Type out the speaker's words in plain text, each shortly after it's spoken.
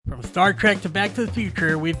Star Trek to Back to the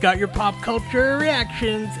Future, we've got your pop culture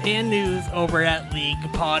reactions and news over at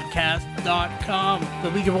LeaguePodcast.com. The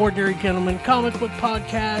League of Ordinary Gentlemen comic book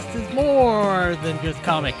podcast is more than just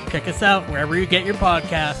comic. Check us out wherever you get your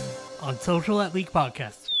podcasts, on social at League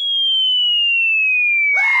Podcasts.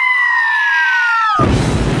 And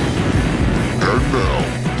now,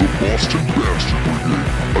 the Boston Bastard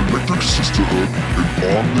Brigade, Electric Sisterhood, and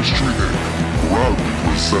On Mystery Inc. proudly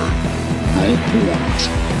present No Borders,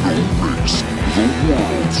 No Race, The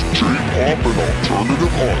World's J-Pop and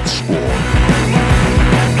Alternative Art Squad.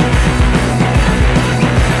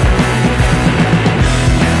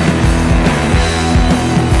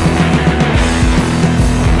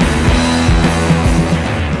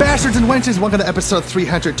 Bastards and wenches, welcome to episode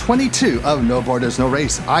 322 of No Borders, No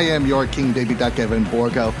Race. I am your King Baby Duck, Evan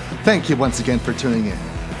Borgo. Thank you once again for tuning in.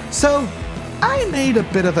 So, I made a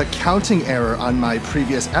bit of a counting error on my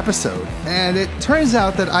previous episode, and it turns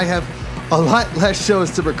out that I have a lot less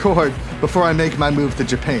shows to record before I make my move to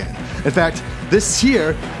Japan. In fact, this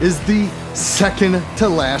here is the second to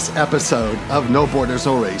last episode of No Borders,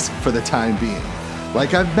 No Race for the time being.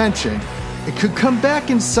 Like I've mentioned, it could come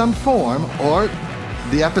back in some form, or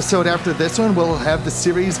the episode after this one will have the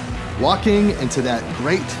series walking into that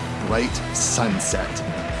great, bright sunset.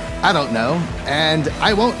 I don't know, and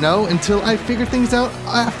I won't know until I figure things out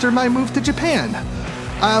after my move to Japan.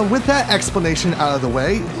 With that explanation out of the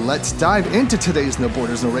way, let's dive into today's No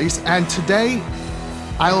Borders, No Race, and today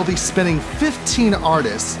I will be spinning 15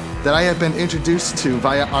 artists that I have been introduced to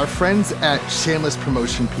via our friends at Shameless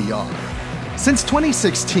Promotion PR. Since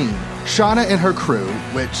 2016, Shauna and her crew,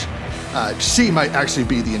 which she might actually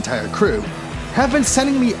be the entire crew, have been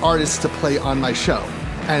sending me artists to play on my show.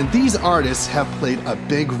 And these artists have played a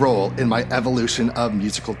big role in my evolution of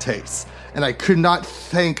musical tastes. And I could not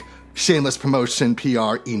thank Shameless Promotion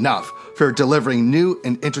PR enough for delivering new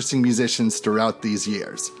and interesting musicians throughout these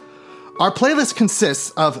years. Our playlist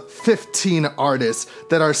consists of 15 artists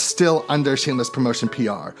that are still under Shameless Promotion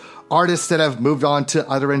PR, artists that have moved on to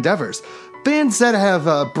other endeavors, bands that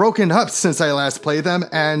have broken up since I last played them,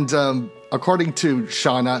 and according to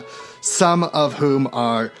Shauna, some of whom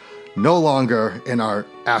are no longer in our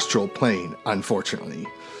astral plane, unfortunately.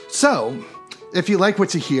 So, if you like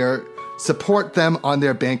what you hear, support them on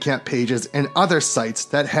their Bandcamp pages and other sites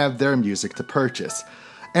that have their music to purchase.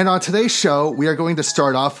 And on today's show, we are going to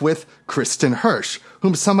start off with Kristen Hirsch,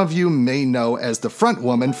 whom some of you may know as the front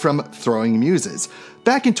woman from Throwing Muses.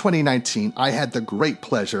 Back in 2019, I had the great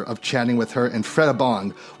pleasure of chatting with her and Freda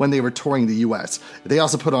Bong when they were touring the US. They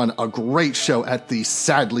also put on a great show at the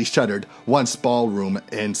sadly shuttered Once Ballroom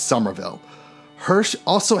in Somerville. Hirsch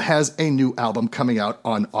also has a new album coming out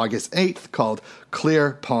on August 8th called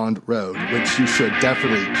Clear Pond Road, which you should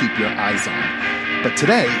definitely keep your eyes on. But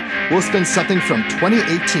today, we'll spin something from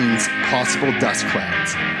 2018's Possible Dust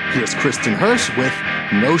Clouds. Here's Kristen Hirsch with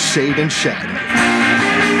No Shade and Shadow.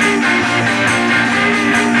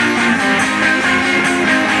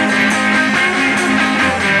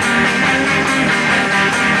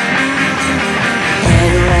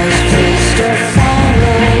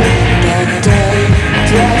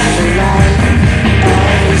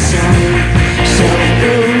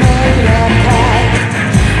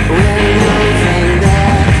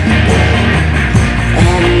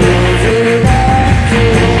 Moving back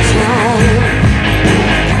in time.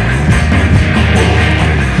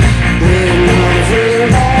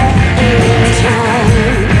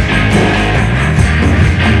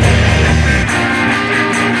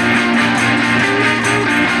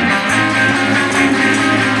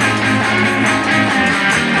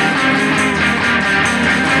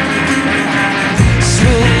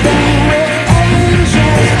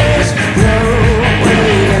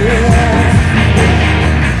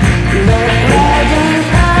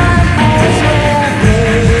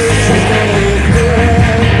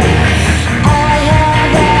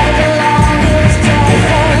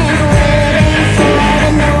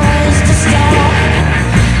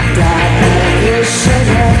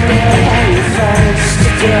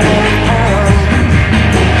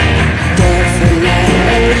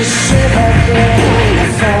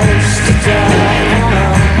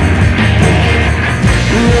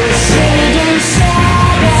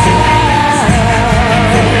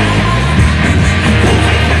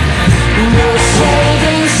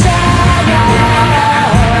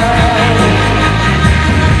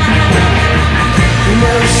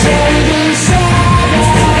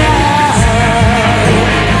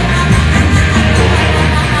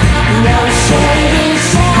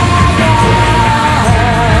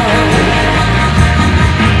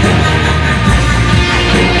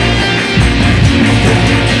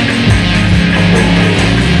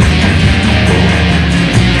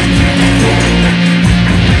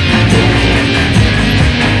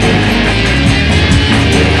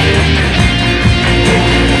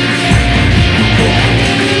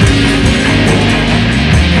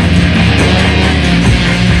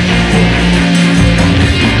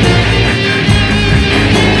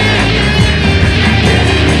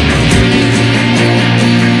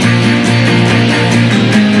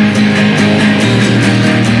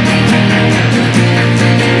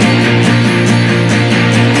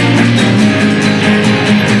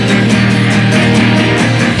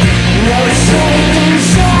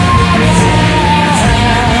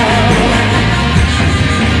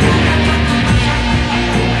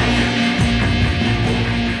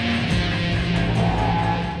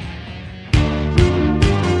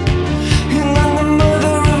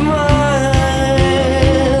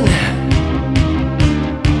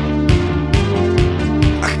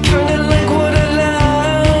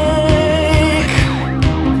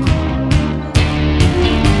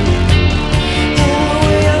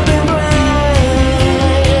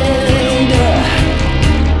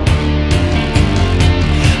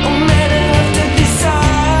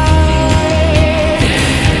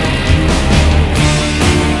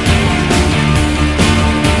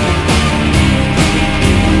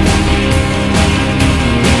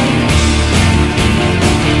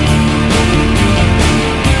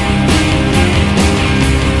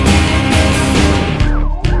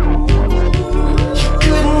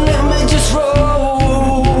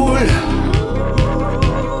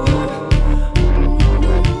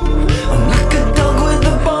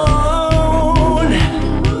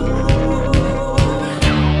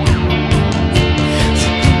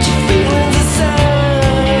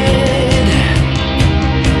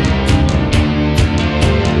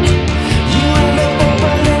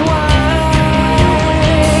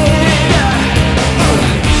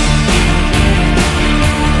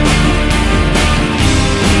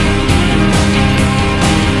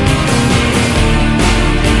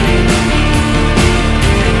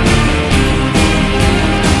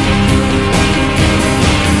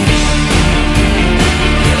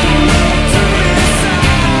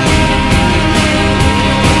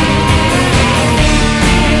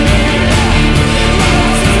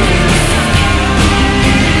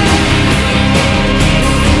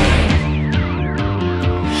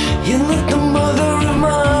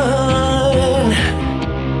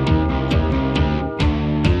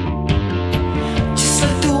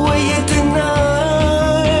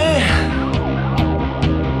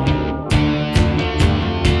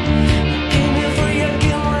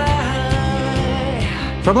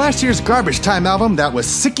 From last year's Garbage Time album, that was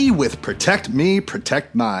Sicky with Protect Me,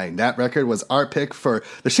 Protect Mine. That record was our pick for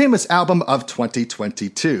the Shameless album of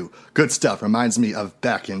 2022. Good stuff, reminds me of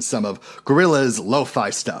back in some of Gorillaz'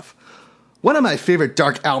 lo-fi stuff. One of my favorite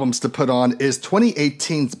dark albums to put on is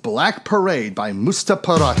 2018's Black Parade by Musta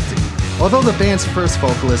Parati. Although the band's first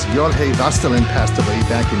vocalist, Jorge Vastelin, passed away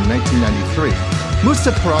back in 1993,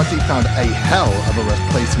 Musta Parati found a hell of a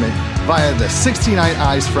replacement via the 69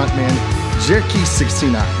 Eyes frontman, Jerky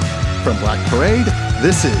 69. From Black Parade,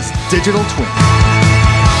 this is Digital Twin.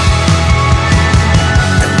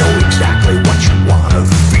 I know exactly what you wanna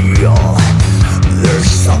feel. There's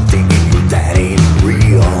something in you that ain't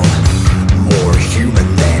real. More human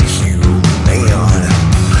than human.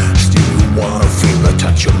 Still you wanna feel the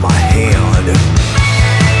touch of my hand.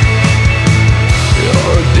 You're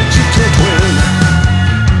a digital twin.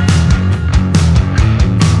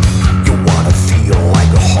 You wanna feel like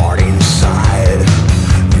a heart inside.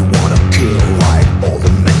 You wanna kill like all the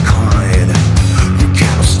mankind. You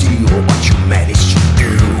cannot steal what you managed to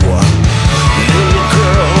do. Little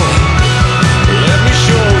girl, let me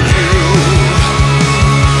show you.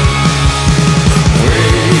 We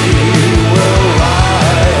will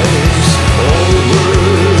rise over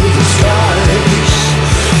the skies.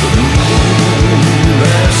 The moon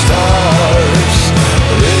and stars,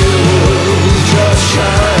 they will just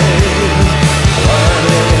shine.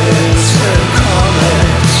 Planets and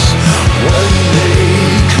comets, when they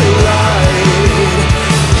collide,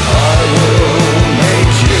 I will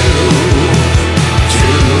make you to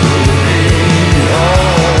be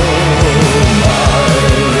all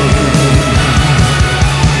mine.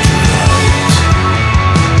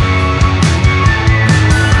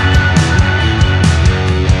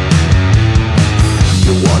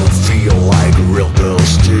 You wanna feel like real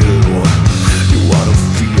girls do. You wanna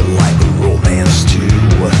feel like a romance too.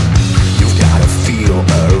 You've gotta feel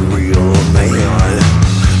a real man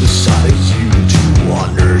inside of you to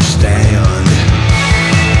understand.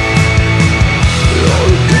 You're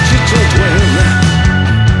a digital twin.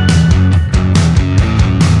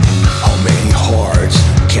 How many hearts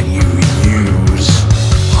can you use?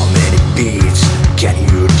 How many beats can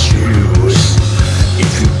you choose?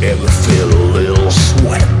 If you ever feel a little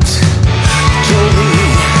sweat, tell me,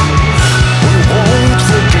 we won't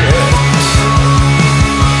forget.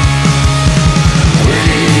 We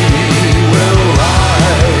will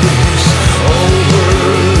rise over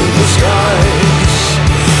the skies.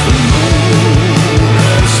 The moon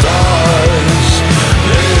and stars,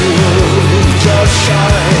 they will just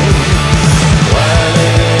shine.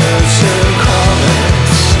 Planets and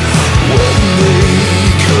comets, when they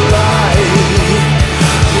collide,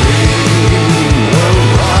 we will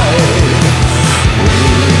ride. We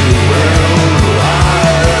will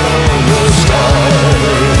ride on the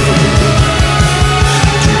stars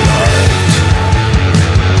tonight.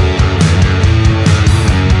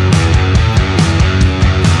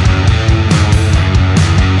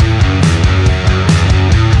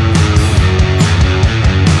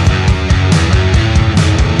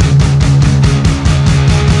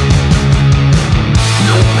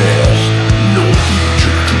 No past, no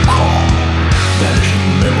future to come. Vanishing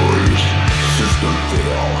memories, system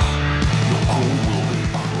fail. Your code will be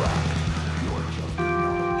cracked. You're just...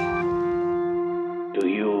 Do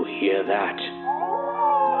you hear that?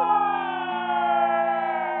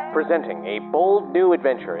 Presenting a bold new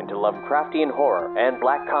adventure into Lovecraftian horror and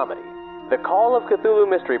black comedy. The Call of Cthulhu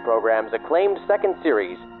Mystery Program's acclaimed second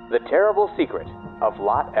series, The Terrible Secret of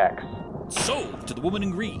Lot X. Sold to the woman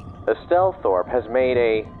in green. Estelle Thorpe has made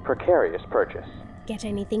a precarious purchase. Get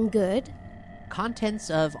anything good? Contents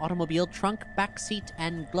of automobile trunk, back seat,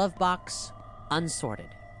 and glove box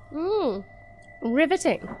unsorted.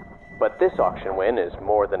 Riveting. But this auction win is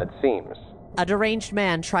more than it seems. A deranged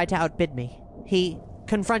man tried to outbid me. He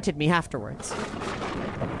confronted me afterwards.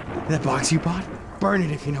 That box you bought? Burn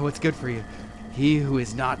it if you know what's good for you. He who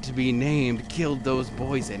is not to be named killed those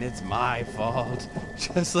boys, and it's my fault.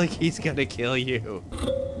 Just like he's gonna kill you.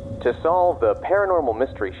 To solve the paranormal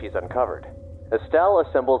mystery she's uncovered, Estelle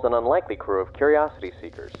assembles an unlikely crew of curiosity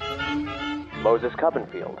seekers. Moses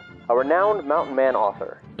Cubbenfield, a renowned mountain man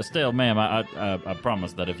author. Estelle, ma'am, I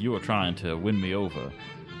promise that if you are trying to win me over,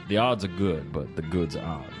 the odds are good, but the goods are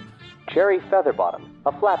odd. Cherry Featherbottom,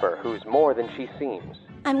 a flapper who's more than she seems.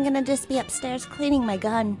 I'm gonna just be upstairs cleaning my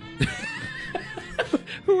gun.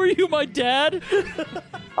 Who are you, my dad?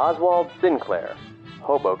 Oswald Sinclair,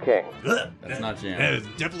 Hobo King. That's not jam. That is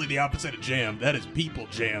definitely the opposite of jam. That is people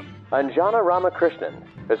jam. Anjana Ramakrishnan,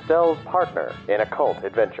 Estelle's partner in occult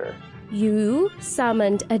adventure. You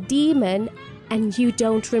summoned a demon and you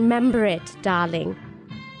don't remember it, darling.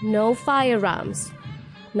 No firearms.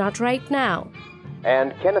 Not right now.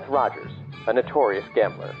 And Kenneth Rogers, a notorious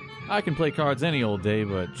gambler. I can play cards any old day,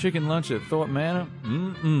 but chicken lunch at Thorpe Manor?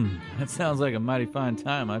 That sounds like a mighty fine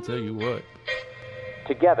time, I tell you what.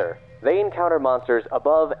 Together, they encounter monsters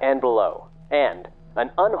above and below, and an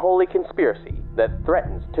unholy conspiracy that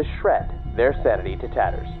threatens to shred their sanity to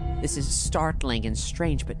tatters. This is startling and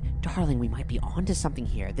strange, but darling, we might be onto something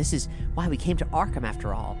here. This is why we came to Arkham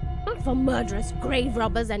after all. Not for murderous grave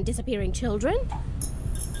robbers and disappearing children.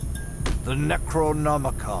 The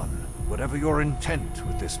Necronomicon. Whatever your intent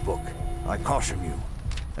with this book, I caution you,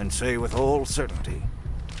 and say with all certainty,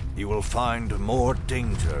 you will find more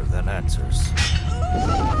danger than answers.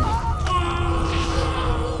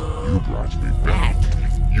 You brought me back.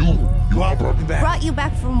 You brought me back. Brought you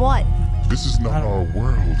back from what? This is not our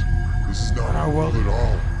world. This is not our world at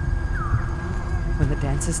all. When the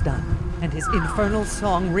dance is done and his infernal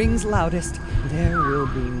song rings loudest, there will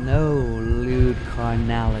be no lewd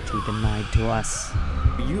carnality denied to us.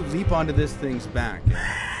 You leap onto this thing's back and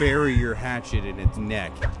bury your hatchet in its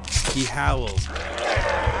neck. He howls.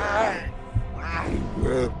 I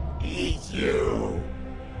will eat you.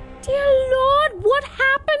 Dear Lord, what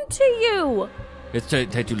happened to you? It's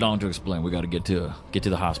take too long to explain. We got to get to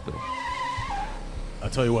the hospital.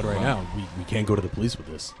 I'll tell you what, right now, we can't go to the police with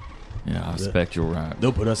this. Yeah, I expect you're right.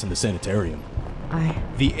 They'll put us in the sanitarium.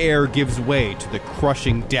 The air gives way to the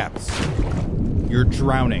crushing depths. You're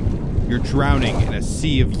drowning. You're drowning in a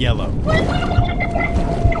sea of yellow.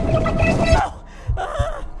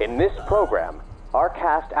 In this program, our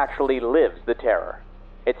cast actually lives the terror.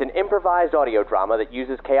 It's an improvised audio drama that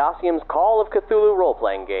uses Chaosium's Call of Cthulhu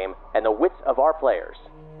role-playing game and the wits of our players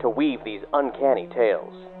to weave these uncanny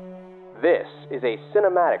tales. This is a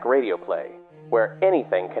cinematic radio play where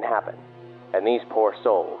anything can happen, and these poor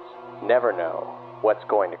souls never know what's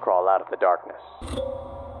going to crawl out of the darkness.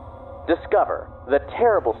 Discover the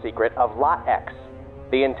terrible secret of Lot X,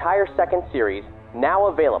 the entire second series now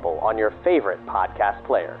available on your favorite podcast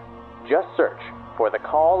player. Just search for the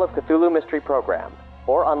Call of Cthulhu Mystery Program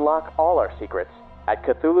or unlock all our secrets at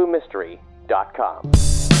CthulhuMystery.com.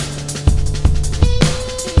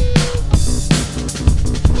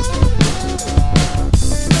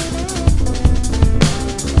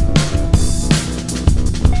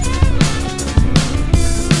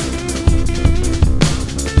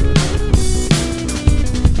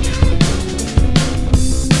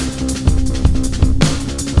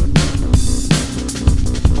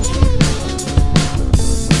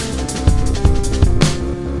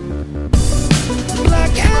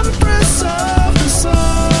 Black Empress of the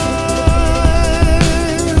Sun.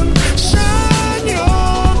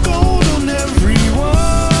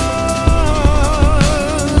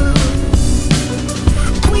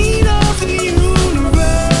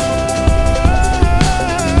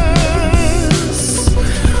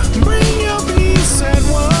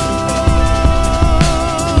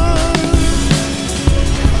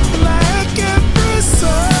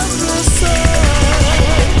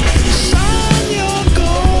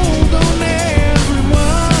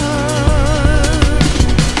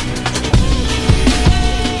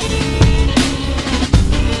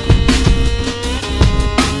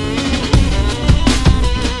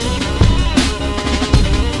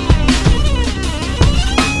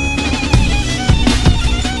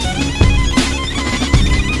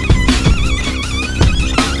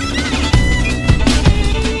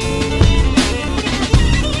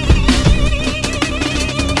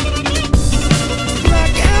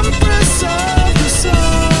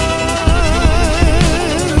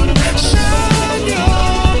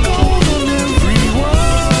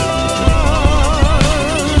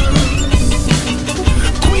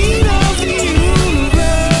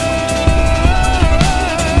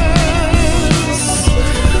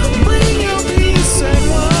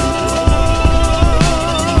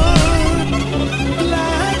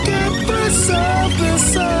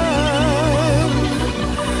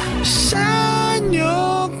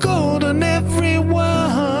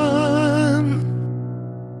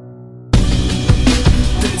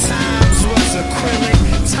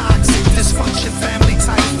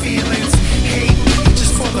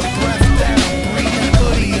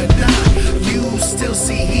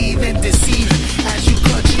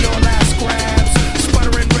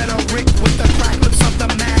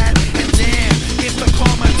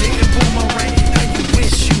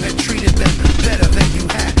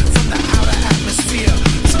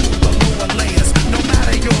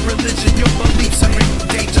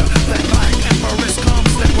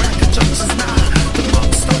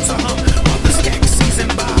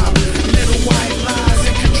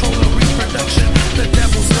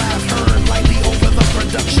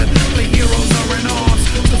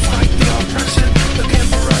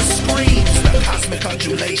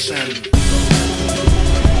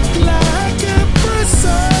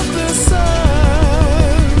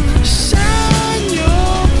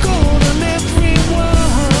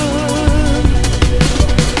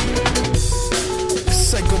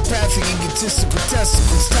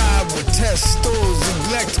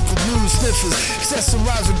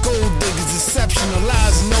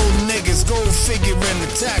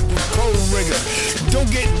 attack with cold rigor. Don't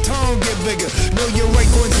get tall, get bigger. Know your right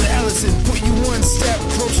going to Allison. Put you one step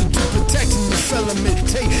closer to protecting your filament.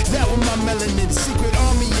 Take that with my melanin. Secret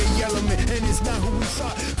army of yellowman. And it's not who we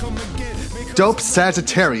thought. Come again. Dope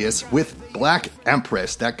Sagittarius with Black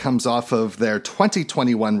Empress. That comes off of their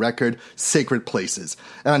 2021 record, Sacred Places.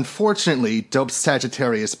 And unfortunately, Dope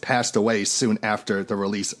Sagittarius passed away soon after the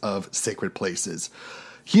release of Sacred Places.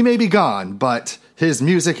 He may be gone, but his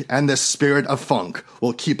music and the spirit of funk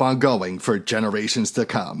will keep on going for generations to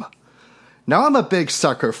come. Now, I'm a big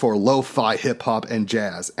sucker for lo-fi hip-hop and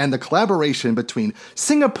jazz, and the collaboration between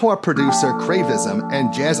Singapore producer Cravism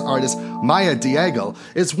and jazz artist Maya Diego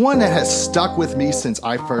is one that has stuck with me since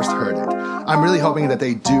I first heard it. I'm really hoping that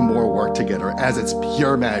they do more work together, as it's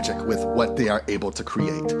pure magic with what they are able to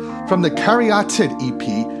create. From the Caryatid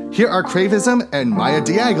EP, here are Cravism and Maya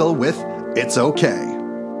Diego with It's Okay.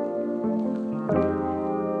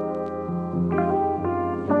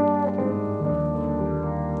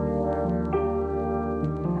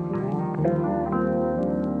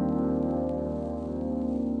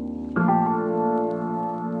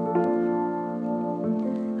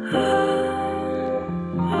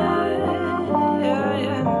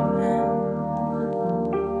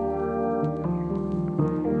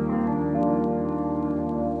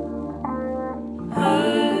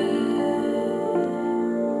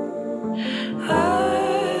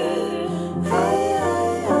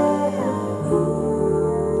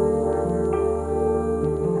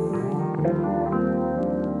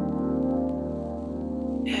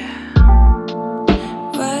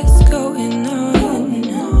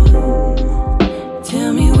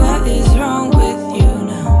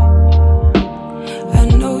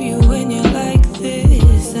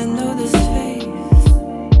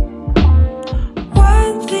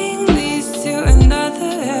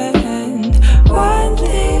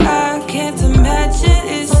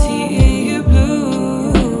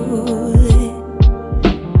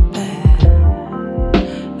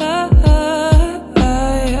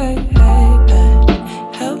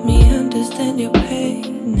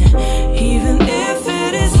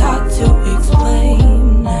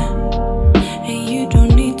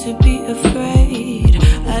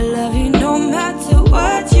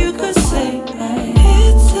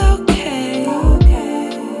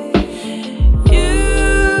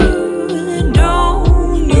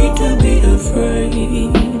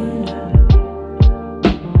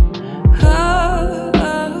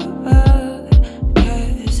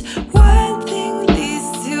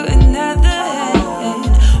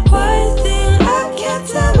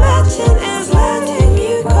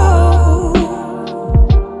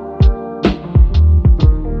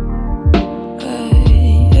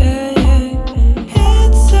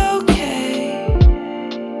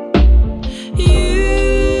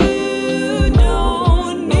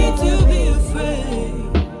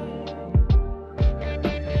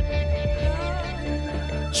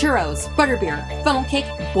 Churros, butterbeer, funnel cake,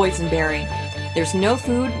 boysenberry. There's no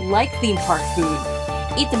food like theme park food.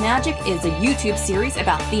 Eat the Magic is a YouTube series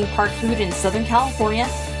about theme park food in Southern California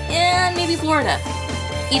and maybe Florida.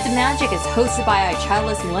 Eat the Magic is hosted by a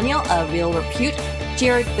childless millennial of real repute,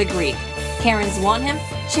 Jared the Greek. Karen's want him,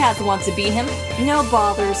 Chaz wants to be him, no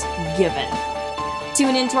bothers given.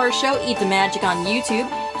 Tune into our show Eat the Magic on YouTube.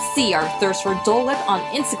 See our Thirst for Dole Whip on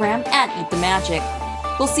Instagram at Eat the Magic.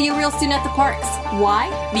 We'll see you real soon at the parks. Why?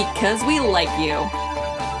 Because we like you.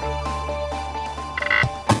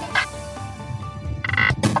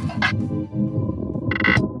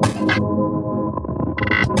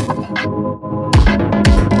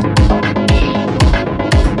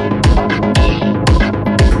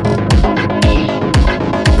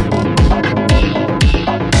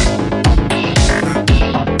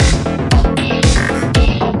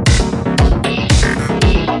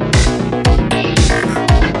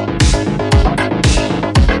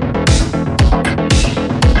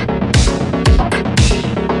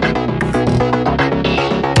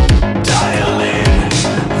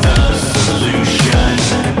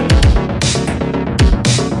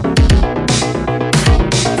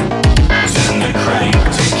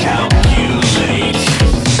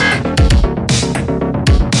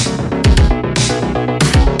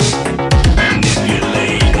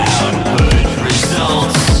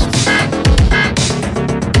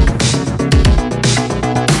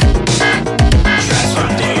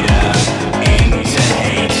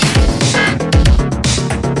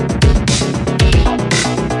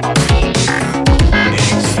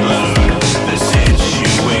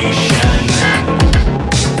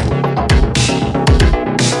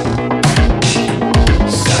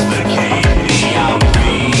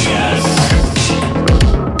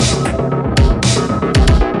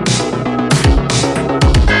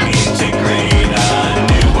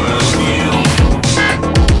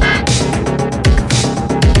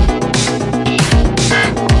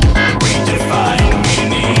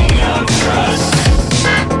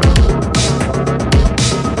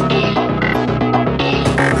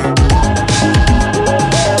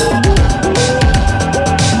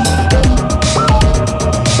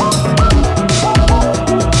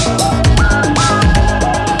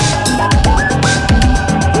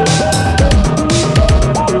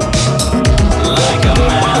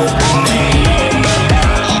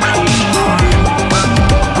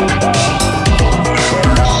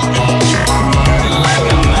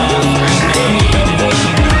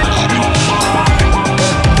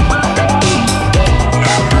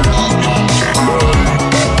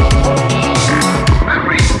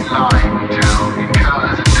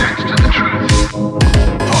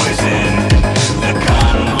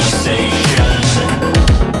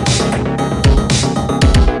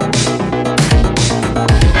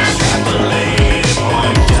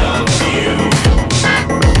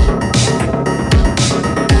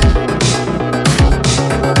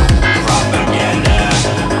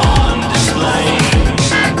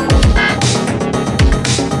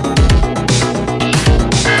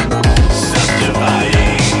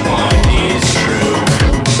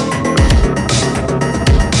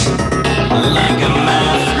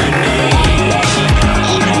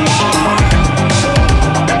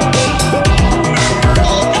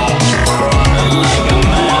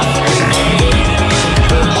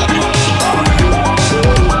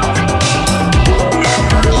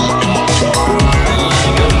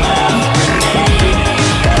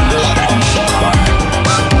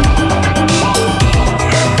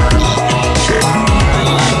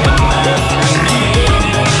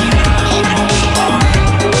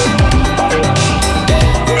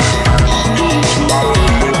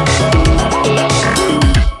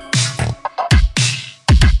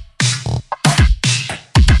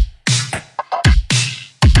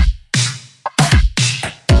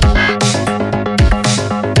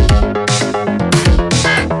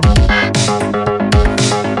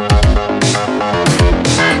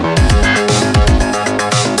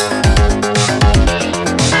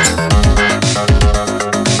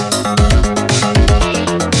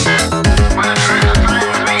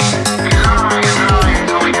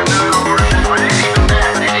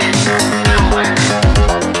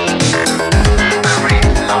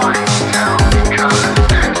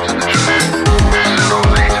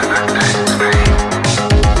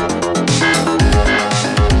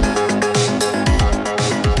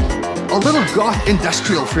 goth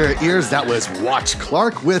industrial for your ears. That was Watch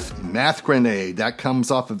Clark with Math Grenade. That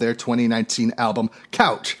comes off of their 2019 album,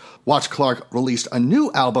 Couch. Watch Clark released a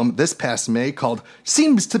new album this past May called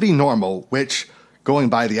Seems to Be Normal, which, going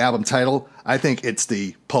by the album title, I think it's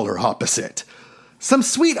the polar opposite. Some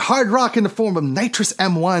sweet hard rock in the form of Nitrous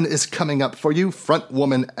M1 is coming up for you.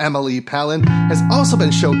 Frontwoman Emily Palin has also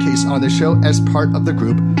been showcased on the show as part of the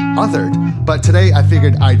group Othered, but today I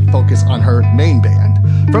figured I'd focus on her main band.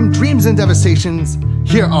 From Dreams and Devastations,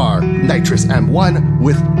 here are Nitrous M1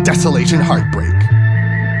 with Desolation Heartbreak.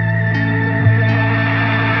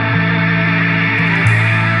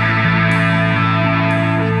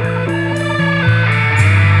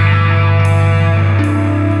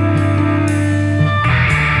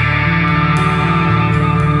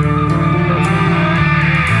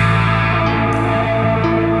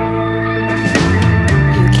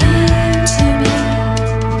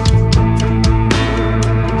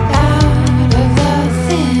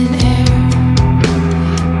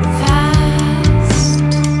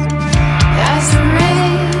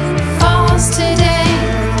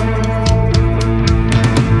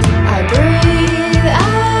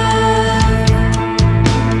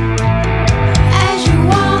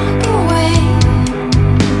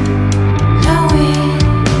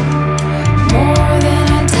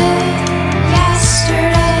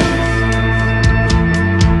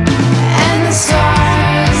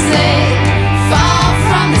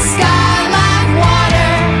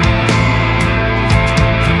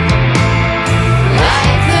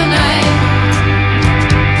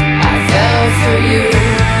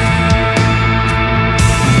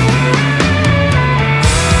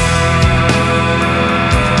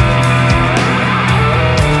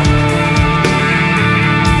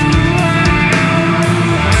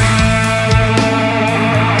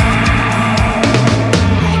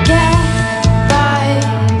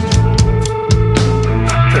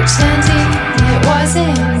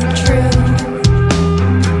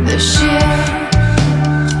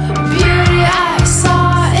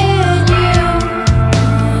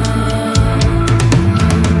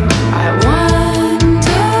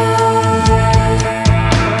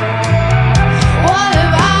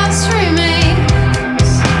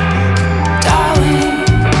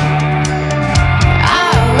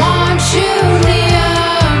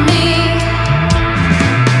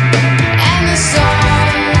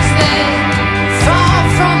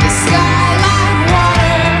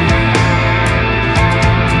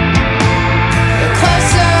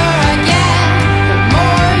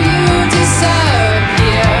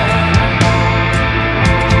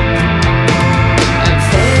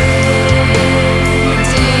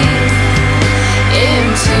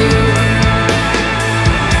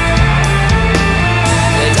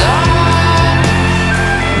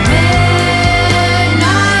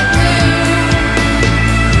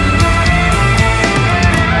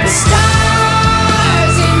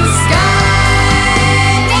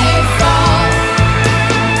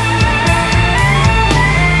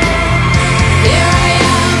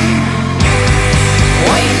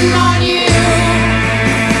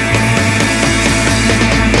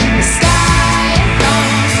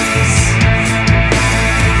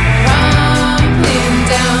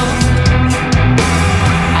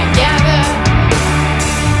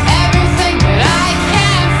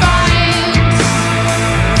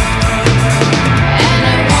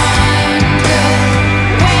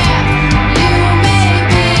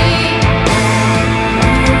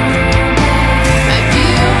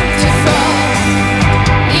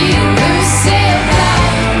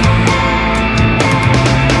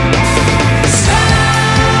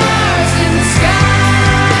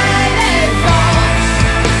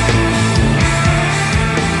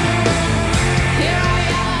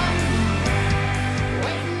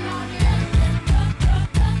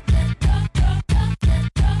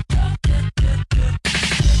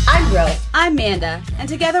 I'm Amanda, and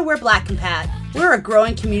together we're Black Compat. We're a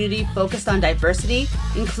growing community focused on diversity,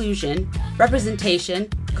 inclusion, representation,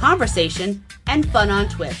 conversation, and fun on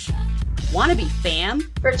Twitch. Wanna be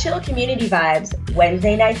fam? For chill community vibes,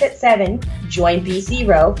 Wednesday nights at 7, join BC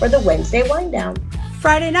Row for the Wednesday Wind Down.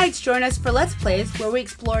 Friday nights, join us for Let's Plays, where we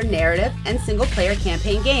explore narrative and single-player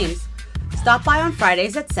campaign games. Stop by on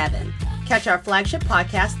Fridays at 7. Catch our flagship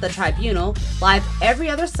podcast, The Tribunal, live every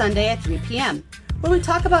other Sunday at 3 p.m., where we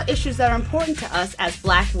talk about issues that are important to us as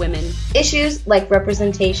Black women. Issues like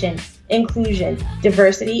representation, inclusion,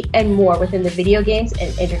 diversity, and more within the video games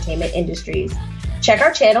and entertainment industries. Check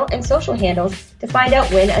our channel and social handles to find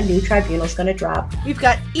out when a new Tribunal's gonna drop. We've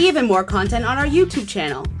got even more content on our YouTube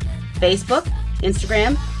channel, Facebook,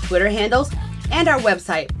 Instagram, Twitter handles, and our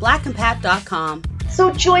website, blackcompat.com.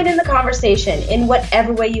 So join in the conversation in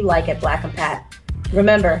whatever way you like at Black and Pat.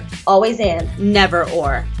 Remember, always and, never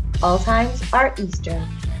or. All times are Eastern.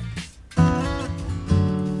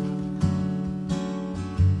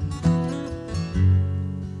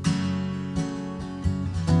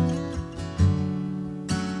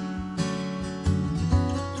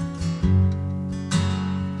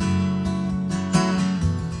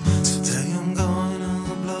 Today I'm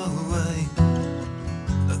gonna blow away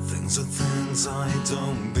the things I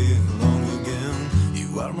don't belong again.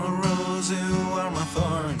 You are my rose, you are my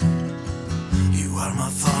thorn. You are my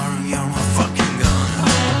thorn, you're my fucking gun.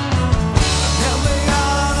 Help me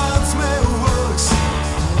out of my works.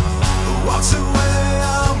 Walks away,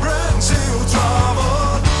 I'll bring you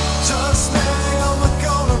trouble. Just stay on the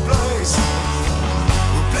corner place.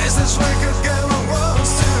 Replace this wicked game of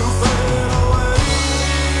words to fade away.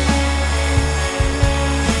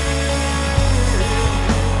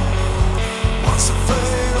 Wants to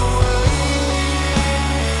fade away.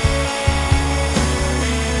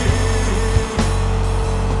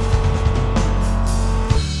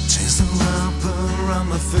 Change the wrap around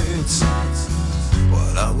my feet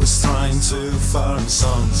while I was trying to find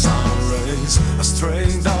some rays. A stray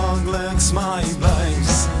dog licks my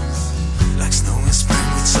blanks like snow in spring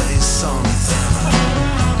would say something.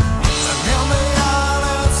 And help me out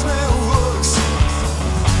of my works.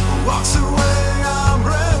 Walks away, I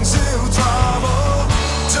bring you trouble.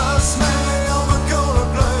 Just me on the corner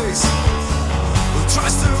place. Who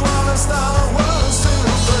tries to understand the words to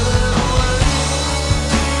fade away.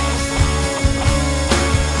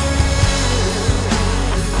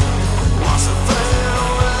 Wants to fade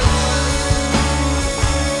away.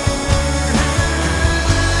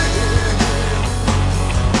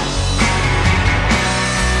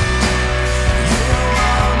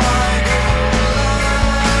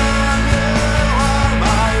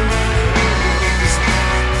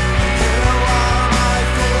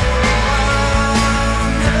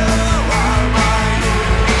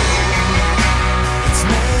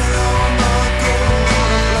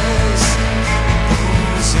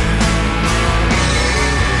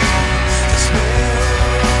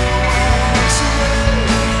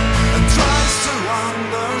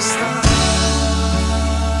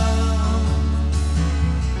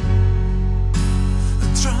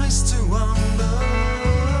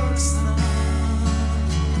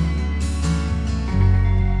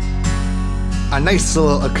 A nice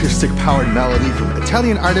little acoustic-powered melody from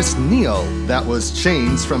Italian artist Neil. That was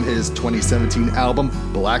Chains from his 2017 album,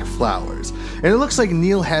 Black Flowers. And it looks like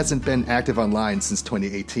Neil hasn't been active online since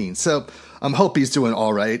 2018, so I hope he's doing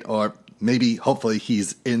alright, or maybe, hopefully,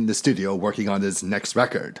 he's in the studio working on his next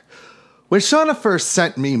record. When Shauna first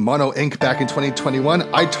sent me Mono Inc. back in 2021,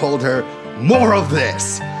 I told her, more of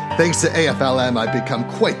this! Thanks to AFLM, I've become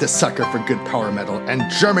quite the sucker for good power metal, and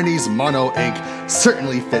Germany's Mono Inc.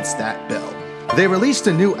 certainly fits that bill. They released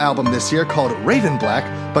a new album this year called Raven Black,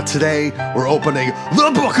 but today we're opening the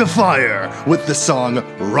Book of Fire with the song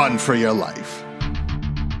Run for Your Life.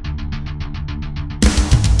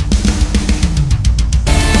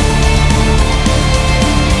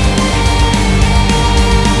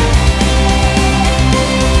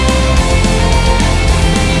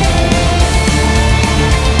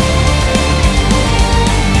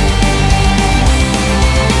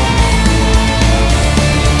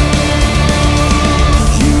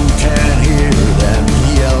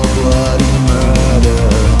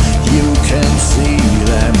 See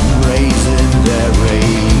them raising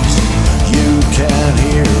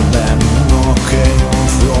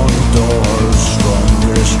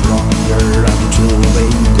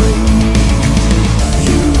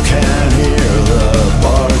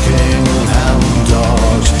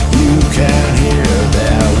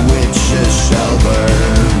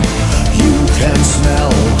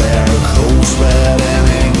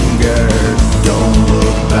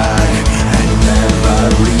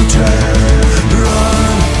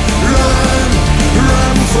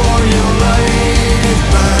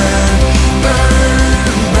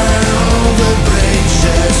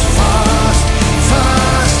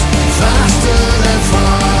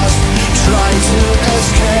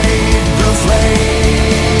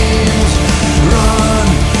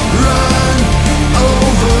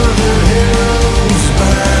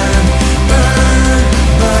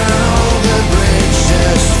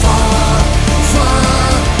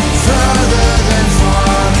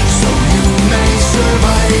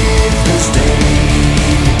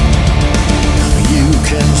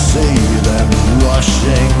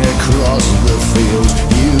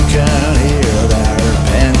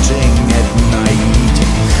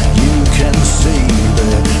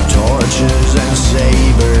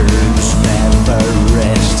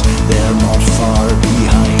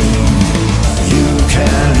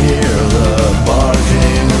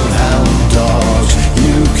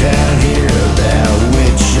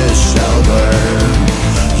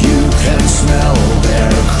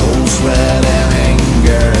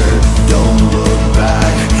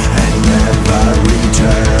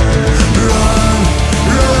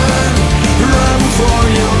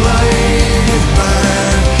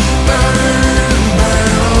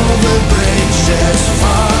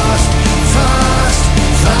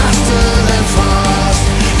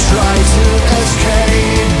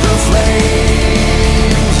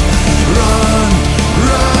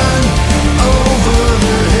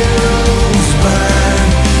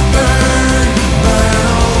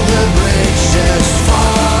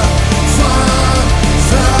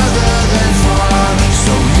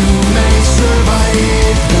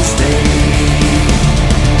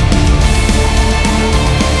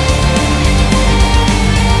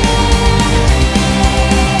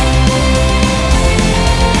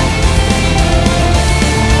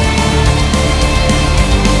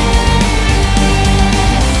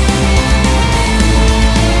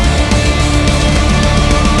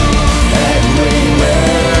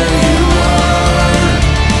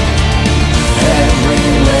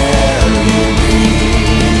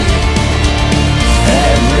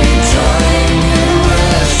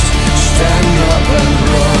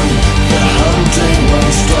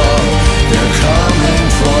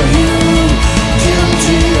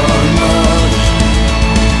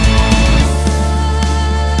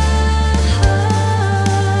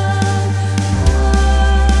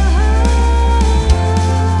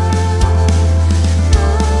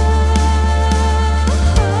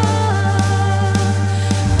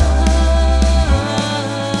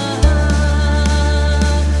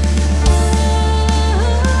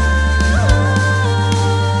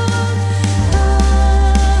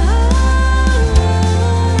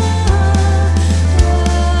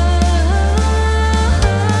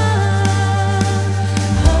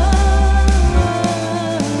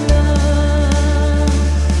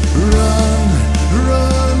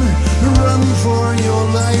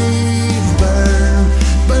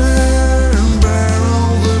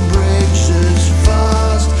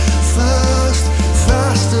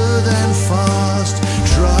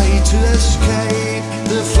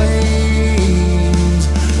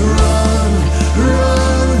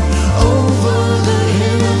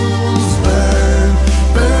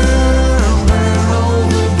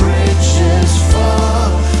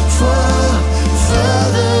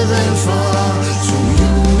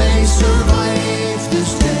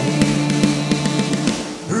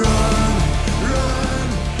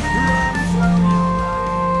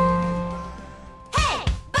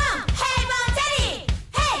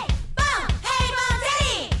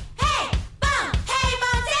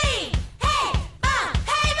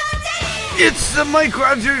It's the Mike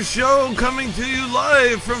Rogers Show coming to you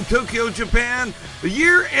live from Tokyo, Japan, a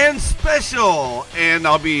year-end special. And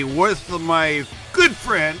I'll be with my good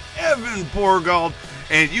friend, Evan Borgold.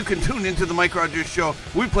 And you can tune into the Mike Rogers Show.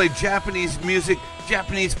 We play Japanese music,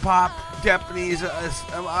 Japanese pop, Japanese...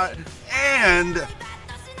 and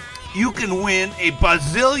you can win $1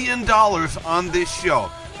 bazillion on this show.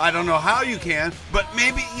 I don't know how you can, but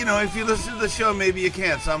maybe, if you listen to the show, maybe you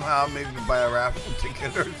can somehow, maybe buy a raffle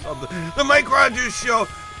ticket or something. The Mike Rogers Show,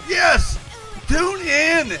 yes, tune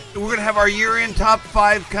in. We're going to have our year-end top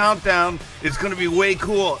 5 countdown. It's going to be way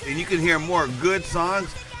cool, and you can hear more good songs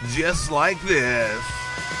just like this.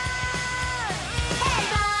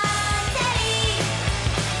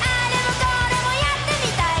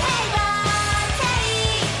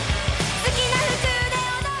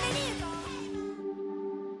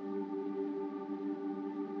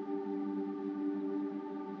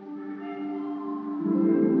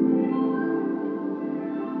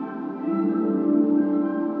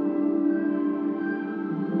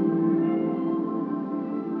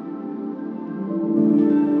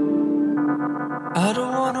 I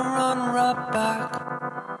don't wanna run right back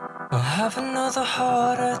or have another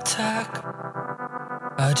heart attack.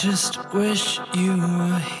 I just wish you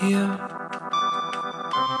were here.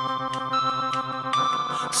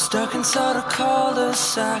 Stuck inside a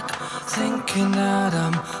cul-de-sac, thinking that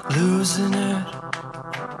I'm losing it.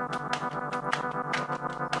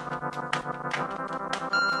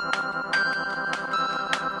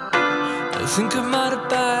 I think I might have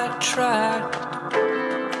backtracked.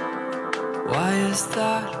 Why is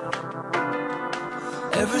that?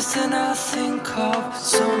 Everything I think of,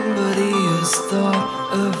 somebody has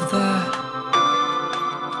thought of that.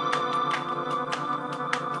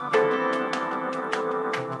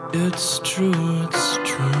 It's true, it's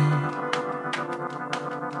true.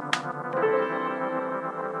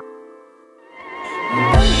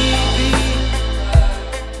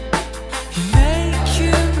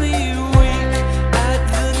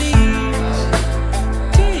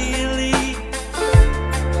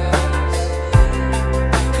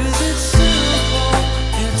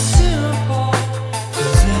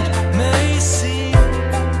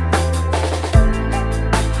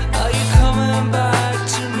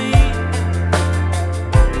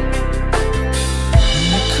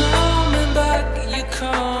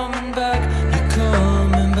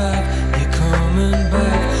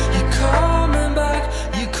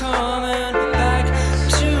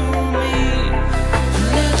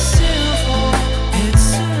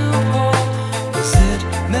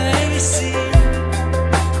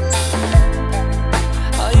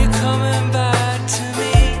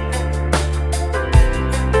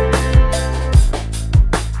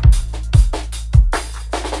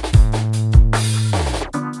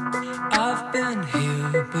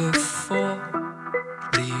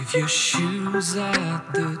 Your shoes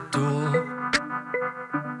at the door.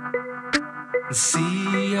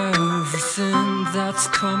 See everything that's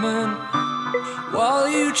coming while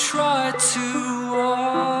you try to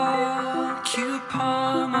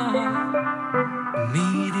occupy my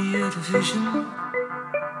immediate vision.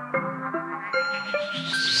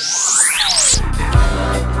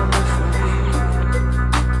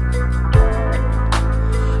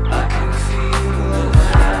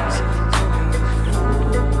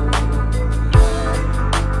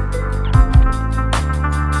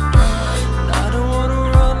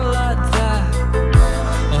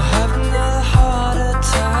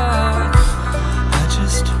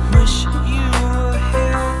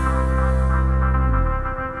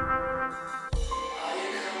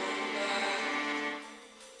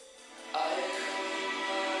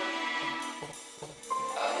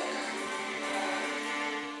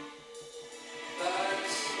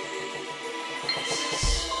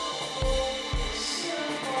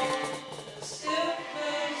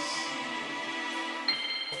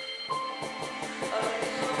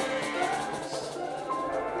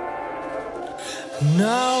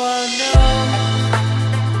 Now I know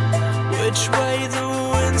which way the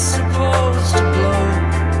wind's supposed to blow.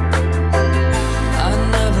 I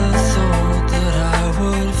never thought that I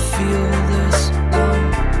would feel this low.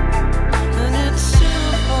 And it's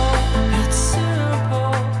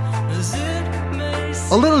simple as it may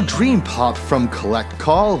seem. A little dream pop from Collect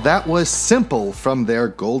Call. That was Simple from their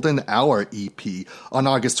Golden Hour EP. On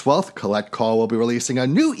August 12th, Collect Call will be releasing a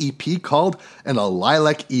new EP called In a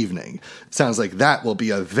Lilac Evening. Sounds like that will be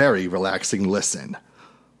a very relaxing listen.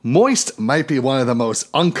 Moist might be one of the most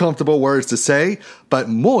uncomfortable words to say, but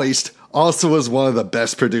moist also is one of the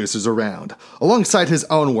best producers around. Alongside his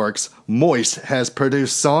own works, Moist has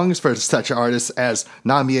produced songs for such artists as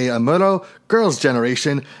Namie Amuro, Girls'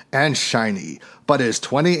 Generation, and Shiny. But his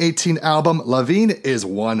 2018 album, Lavigne, is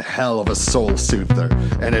one hell of a soul soother,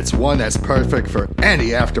 and it's one that's perfect for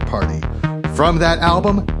any after party. From that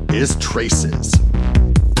album is Traces.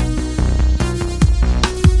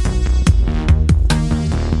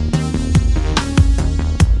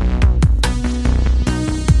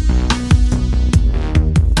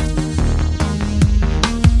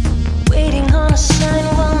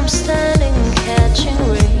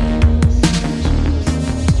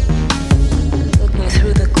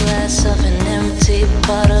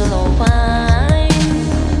 Bottle of wine,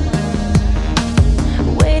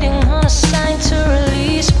 waiting on a sign to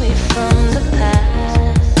release me from the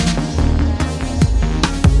past,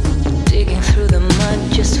 digging through the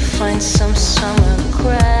mud just to find some summer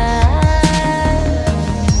grass.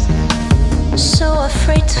 So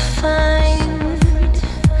afraid to find,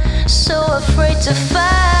 so afraid to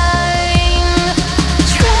find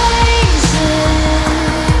traces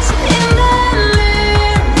in the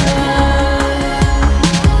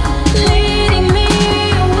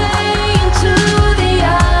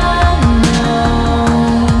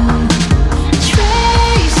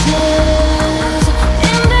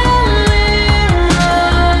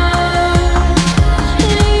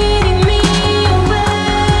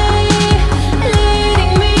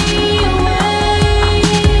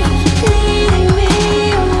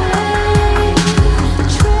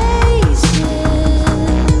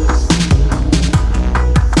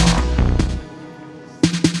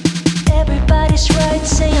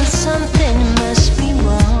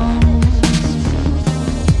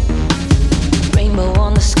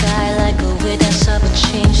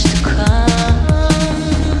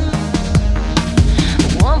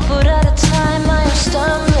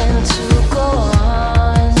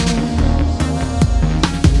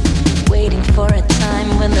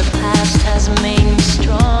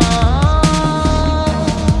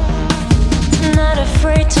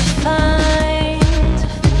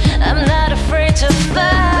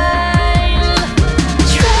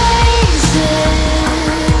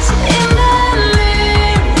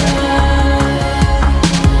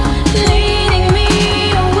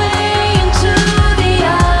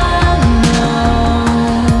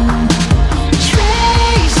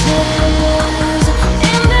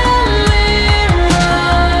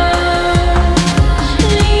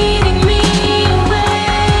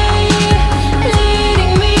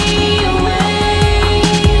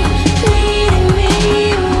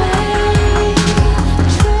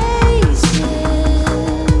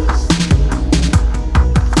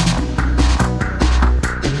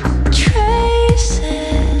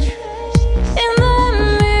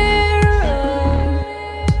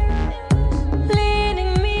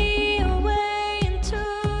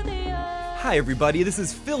Hi everybody, this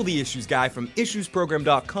is Phil the Issues Guy from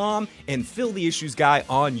issuesprogram.com and Phil the Issues Guy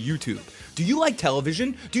on YouTube. Do you like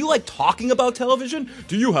television? Do you like talking about television?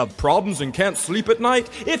 Do you have problems and can't sleep at night?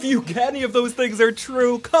 If any of those things are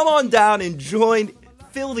true, come on down and join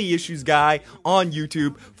Phil the Issues Guy on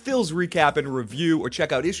YouTube, Phil's recap and review, or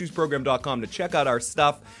check out issuesprogram.com to check out our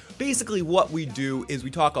stuff. Basically what we do is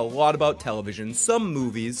we talk a lot about television, some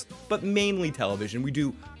movies, but mainly television. We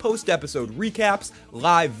do post-episode recaps,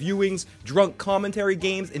 live viewings, drunk commentary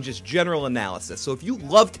games, and just general analysis. So if you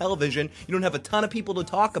love television, you don't have a ton of people to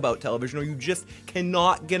talk about television, or you just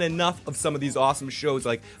cannot get enough of some of these awesome shows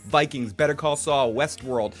like Vikings, Better Call Saul,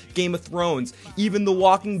 Westworld, Game of Thrones, even The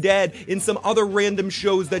Walking Dead, and some other random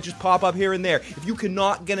shows that just pop up here and there. If you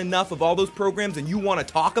cannot get enough of all those programs and you want to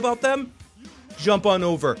talk about them, jump on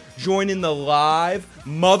over, join in the live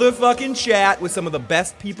motherfucking chat with some of the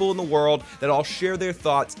best people in the world that all share their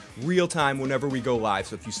thoughts real time whenever we go live.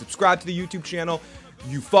 So if you subscribe to the YouTube channel,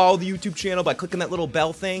 you follow the YouTube channel by clicking that little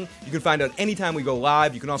bell thing, you can find out anytime we go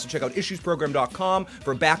live. You can also check out issuesprogram.com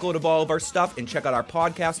for a backload of all of our stuff, and check out our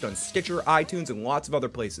podcast on Stitcher, iTunes, and lots of other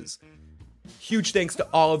places. Huge thanks to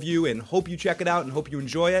all of you, and hope you check it out and hope you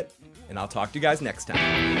enjoy it, and I'll talk to you guys next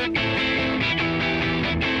time.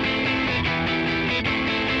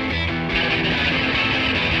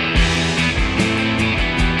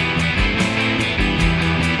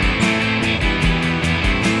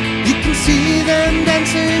 See them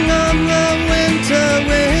dancing on the winter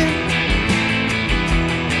wind,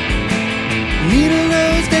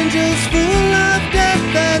 needle-nosed angels full of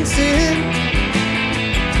death and sin,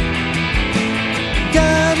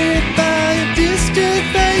 guided by a distant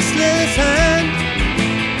faceless hand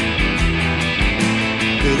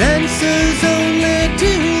that answers only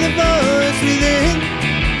to the voice within.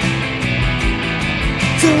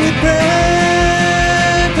 So we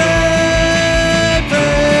pray, pray,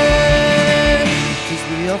 pray, 'cause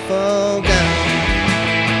we all fall down.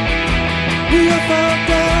 We all fall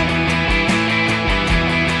down.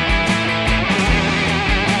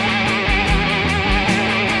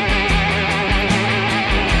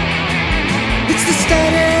 It's the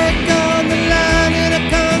static on the line in a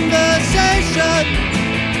conversation.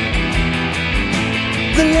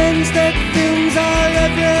 The lens that films our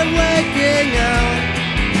every waking hour.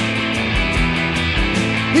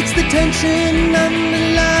 It's the tension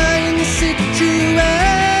underlying the situation.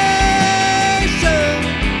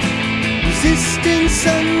 Resistance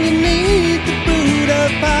underneath the boot of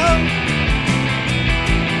power.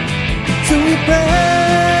 So we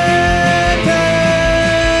pray,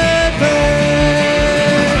 pray,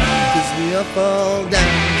 pray, 'cause we all fall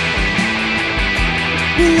down.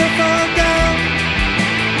 We all fall down.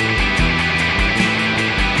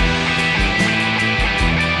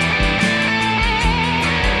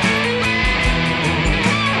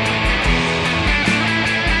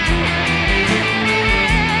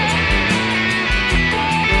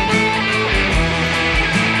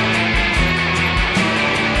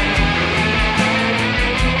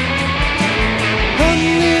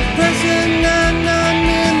 Omnipresent,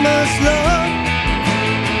 anonymous love.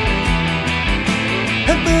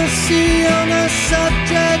 Have mercy on us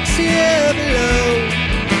subjects here below.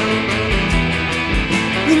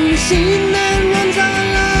 The machine that runs our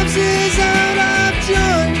lives is out of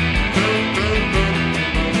joint,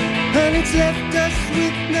 and it's left us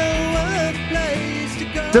with no other place to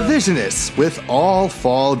go. Divisionists with All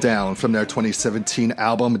Fall Down from their 2017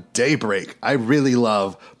 album Daybreak. I really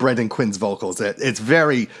love Brendan Quinn's vocals. It's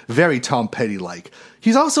very, very Tom Petty-like.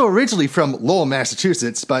 He's also originally from Lowell,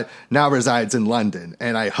 Massachusetts, but now resides in London,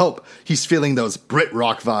 and I hope he's feeling those Brit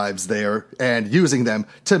rock vibes there and using them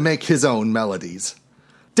to make his own melodies.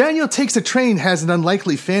 Daniel Takes a Train has an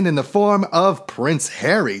unlikely fan in the form of Prince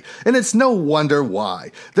Harry, and it's no wonder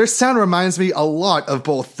why. Their sound reminds me a lot of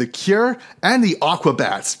both The Cure and the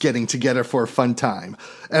Aquabats getting together for a fun time,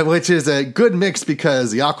 which is a good mix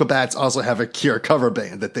because the Aquabats also have a Cure cover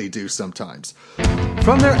band that they do sometimes.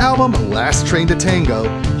 From their album Last Train to Tango,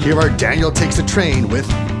 here are Daniel Takes a Train with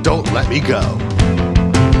Don't Let Me Go.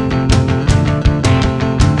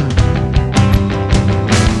 I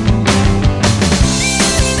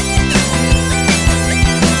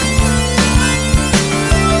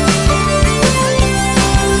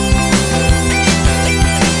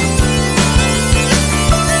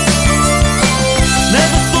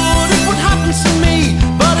never thought it would happen to me,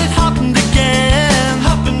 but it happened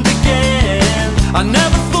again. I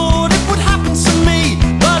never thought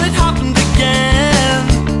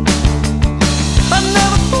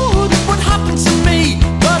it would happen to me,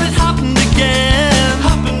 but it happened again.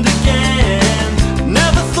 Happened again.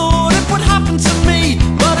 Never thought it would happen to me,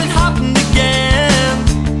 but it happened again.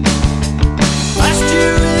 Asked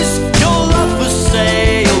you, is your love for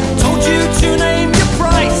sale? Told you to name your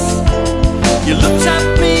price. You looked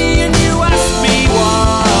at me and you asked me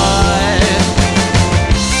why.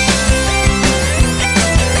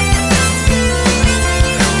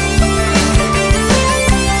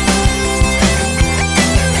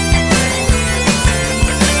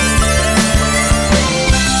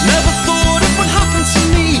 I never thought it would happen to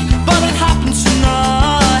me, but it happened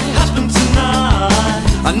tonight.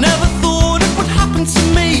 I never thought it would happen to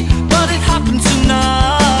me, but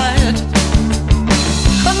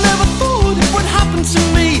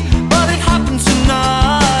it happened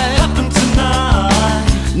tonight. Happened tonight.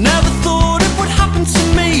 Never thought it would happen to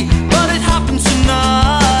me, but it happened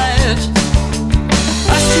tonight.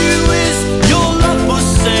 Asked you, is your love for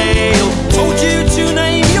sale? Told you to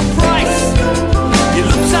name your price. You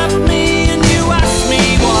looked at me and you asked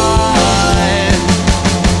me why.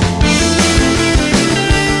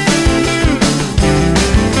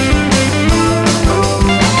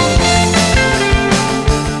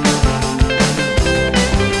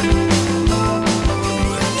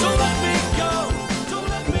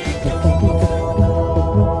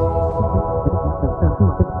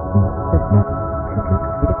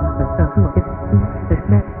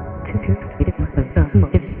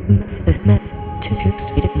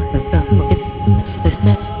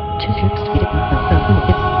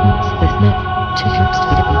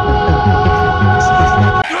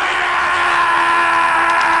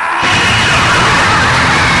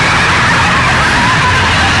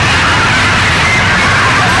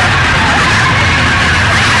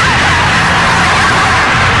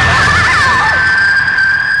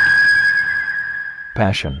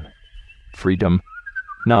 Passion, freedom,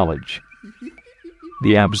 knowledge.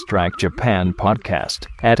 the Abstract Japan podcast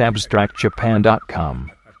at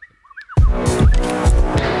abstractjapan.com.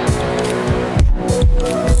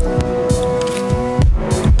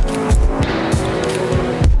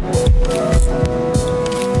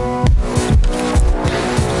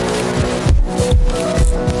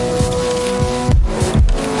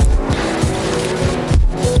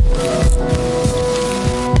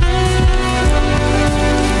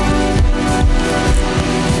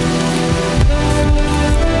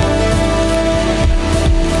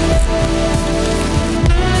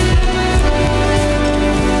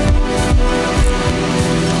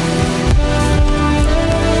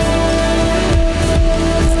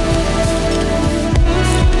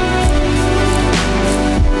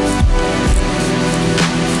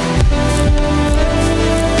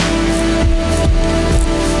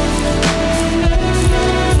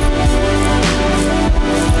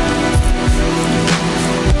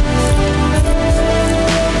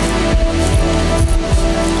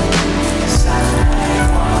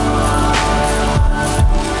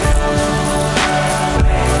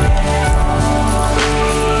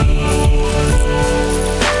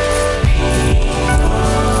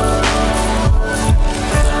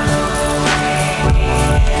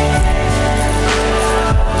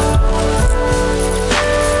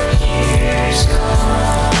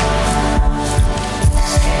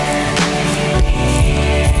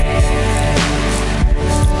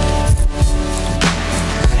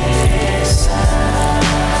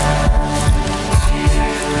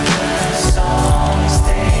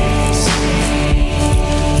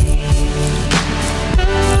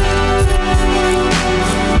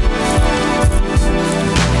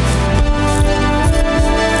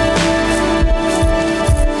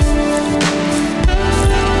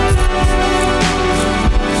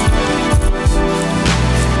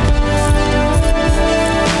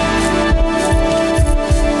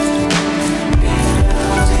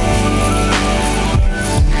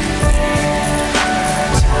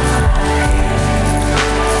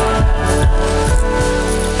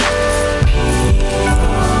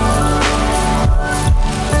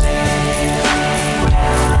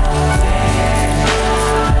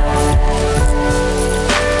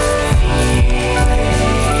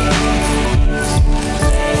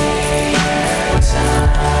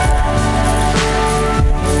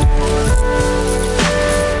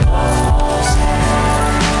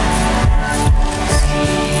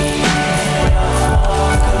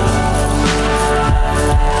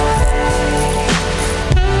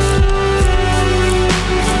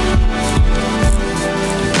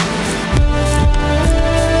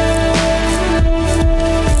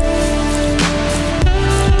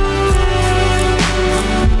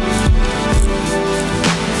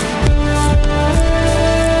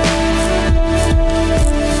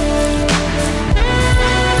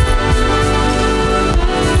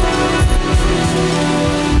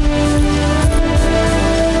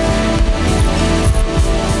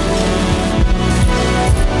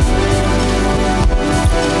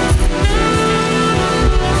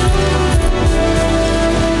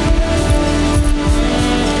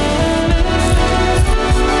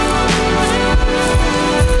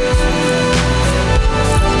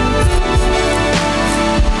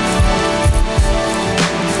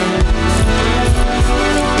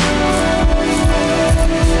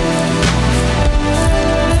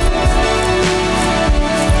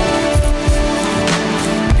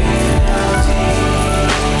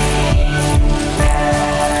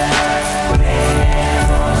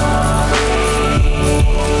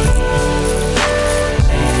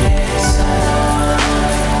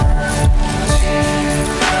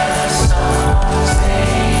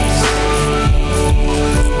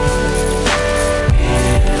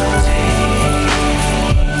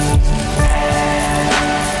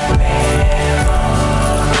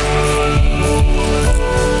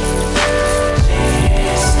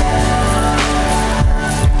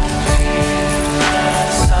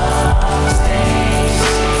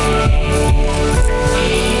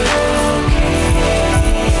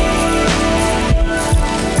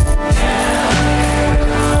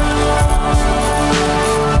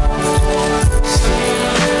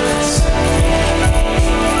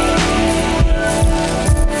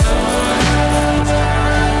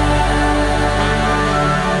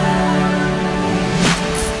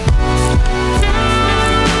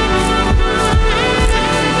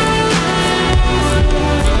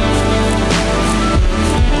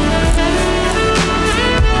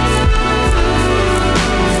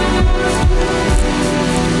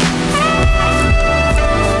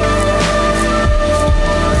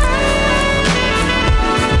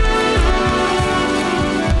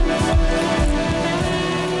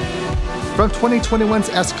 From 2021's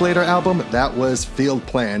Escalator album, that was Field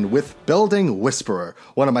Plan with Building Whisperer,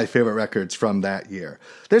 one of my favorite records from that year.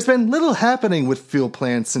 There's been little happening with Field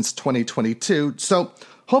Plan since 2022, so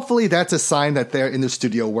hopefully that's a sign that they're in the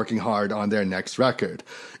studio working hard on their next record.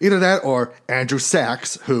 Either that or Andrew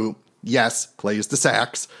Sachs, who, yes, plays the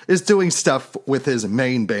sax, is doing stuff with his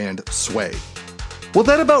main band, Sway. Well,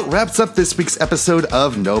 that about wraps up this week's episode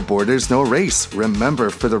of No Borders, No Race. Remember,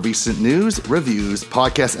 for the recent news, reviews,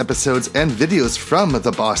 podcast episodes, and videos from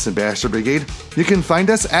the Boston Bastard Brigade, you can find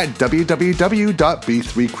us at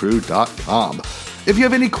www.b3crew.com. If you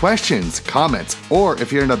have any questions, comments, or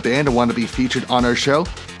if you're in a band and want to be featured on our show,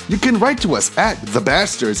 you can write to us at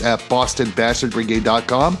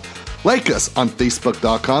thebastards@bostonbastardbrigade.com, like us on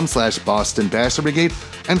facebook.com/Boston Bastard Brigade,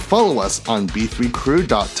 and follow us on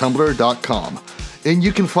b3crew.tumblr.com. And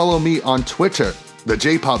you can follow me on Twitter, the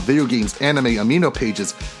J-Pop Video Games Anime Amino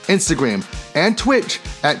pages, Instagram, and Twitch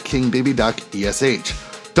at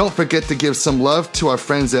KingBabyDuckESH. Don't forget to give some love to our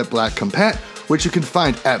friends at Black Compat, which you can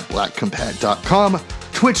find at blackcompat.com,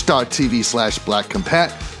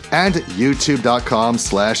 twitch.tv/blackcompat, and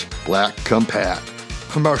youtube.com/blackcompat.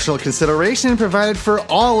 Promotional consideration provided for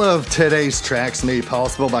all of today's tracks made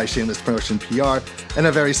possible by Shameless Promotion PR, and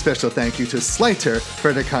a very special thank you to Slighter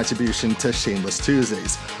for their contribution to Shameless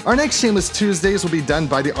Tuesdays. Our next Shameless Tuesdays will be done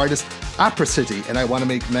by the artist Opera City, and I want to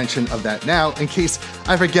make mention of that now in case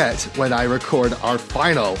I forget when I record our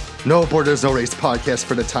final No Borders, No Race podcast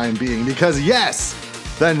for the time being, because yes,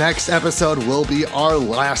 the next episode will be our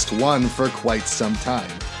last one for quite some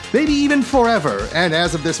time. Maybe even forever, and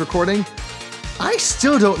as of this recording, I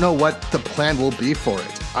still don't know what the plan will be for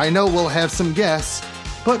it. I know we'll have some guests,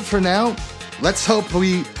 but for now, let's hope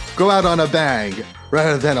we go out on a bang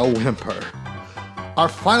rather than a whimper. Our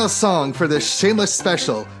final song for this Shameless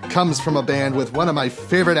special comes from a band with one of my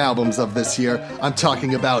favorite albums of this year. I'm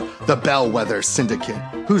talking about the Bellwether Syndicate,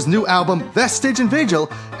 whose new album, Vestige and Vigil,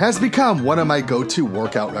 has become one of my go-to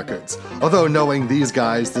workout records. Although knowing these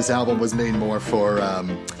guys, this album was made more for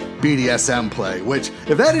BDSM play, which,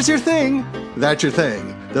 if that is your thing, that's your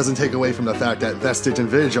thing. Doesn't take away from the fact that Vestige and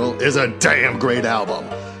Vigil is a damn great album.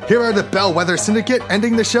 Here are the Bellwether Syndicate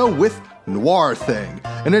ending the show with Noir Thing.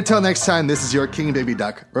 And until next time, this is your King Baby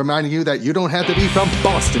Duck, reminding you that you don't have to be from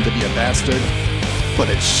Boston to be a bastard, but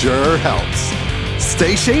it sure helps.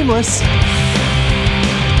 Stay shameless.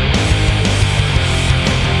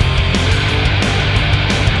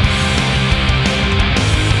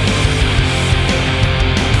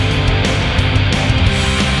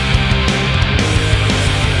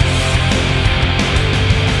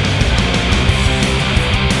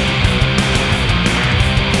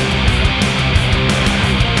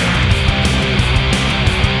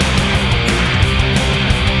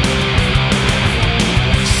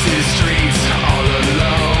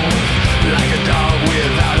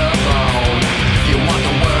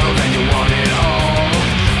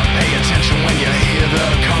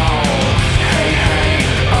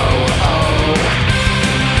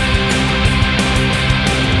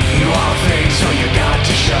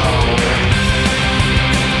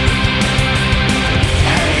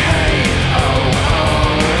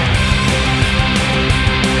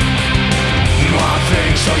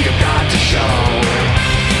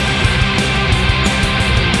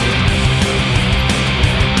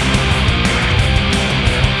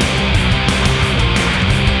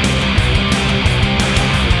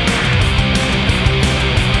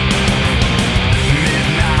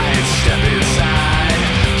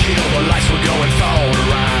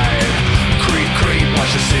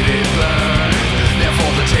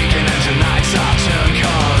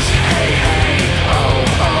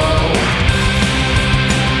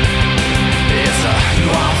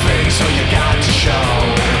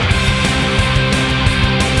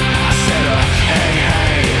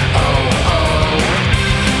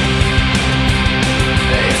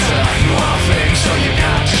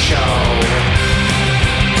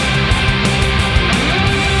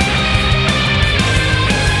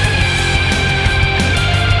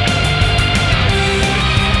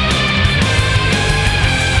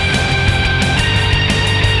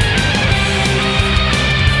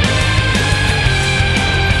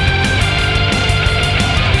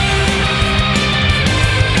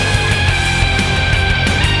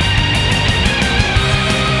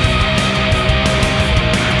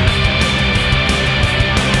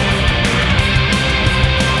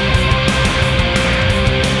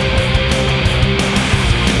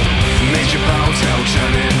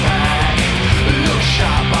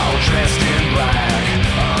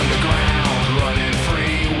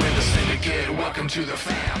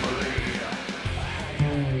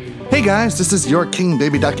 Hey guys, this is your King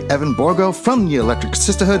Baby Duck Evan Borgo from the Electric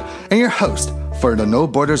Sisterhood and your host for the No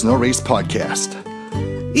Borders No Race podcast.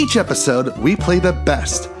 Each episode, we play the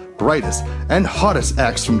best, brightest, and hottest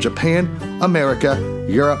acts from Japan, America,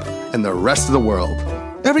 Europe, and the rest of the world.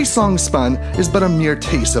 Every song spun is but a mere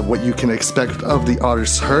taste of what you can expect of the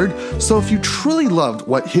artists heard, so if you truly loved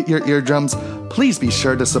what hit your eardrums, please be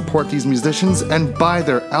sure to support these musicians and buy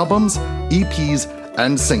their albums, EPs,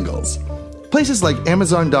 and singles. Places like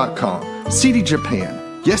Amazon.com, CD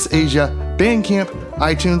Japan, Yes Asia, Bandcamp,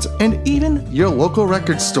 iTunes, and even your local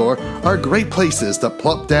record store are great places to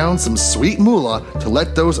plop down some sweet moolah to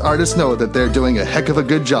let those artists know that they're doing a heck of a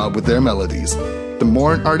good job with their melodies. The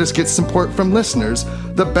more an artist gets support from listeners,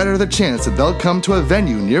 the better the chance that they'll come to a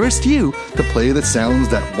venue nearest you to play the sounds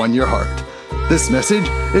that won your heart. This message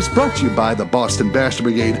is brought to you by the Boston Bastard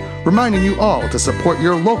Brigade, reminding you all to support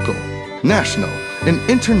your local, national, and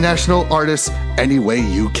international artists any way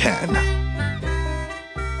you can.